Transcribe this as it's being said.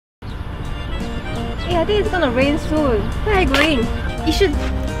I think it's gonna rain soon. Where are you going? Yishun.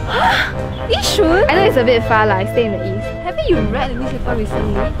 Yishun? I know it's a bit far, I stay in the east. Haven't you read the newspaper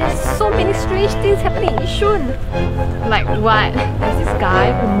recently? There's so many strange things happening in Yishun. Like what? There's this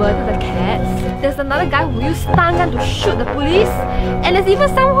guy who murdered the cats. There's another guy who used stun gun to shoot the police. And there's even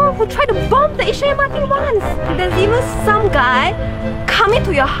someone who tried to bomb the Yishun MRT once. And there's even some guy coming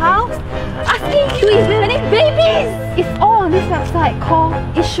to your house asking you if you have any babies. It's all on this website called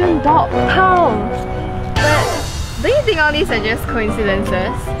Yishun.com. But don't you think all these are just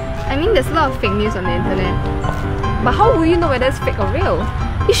coincidences? I mean, there's a lot of fake news on the internet. But how will you know whether it's fake or real?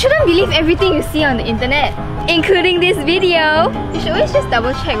 You shouldn't believe everything you see on the internet, including this video. You should always just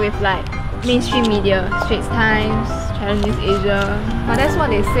double check with like mainstream media, Straits Times, Channel News Asia. But that's what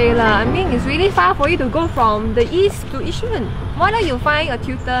they say lah. I mean, it's really far for you to go from the east to Yishun. Why don't you find a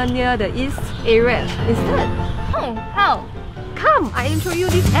tutor near the east area instead? Oh, how? Come, I intro you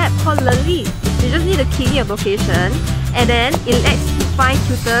this app called Learnly. You just need to key in your location and then it lets you find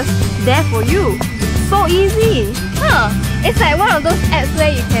tutors there for you. So easy! Huh, it's like one of those apps where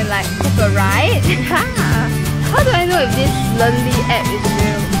you can like book a ride. How do I know if this Learnly app is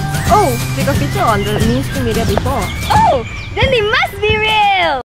real? Oh, they got featured on the mainstream media before. Oh, then it must be real!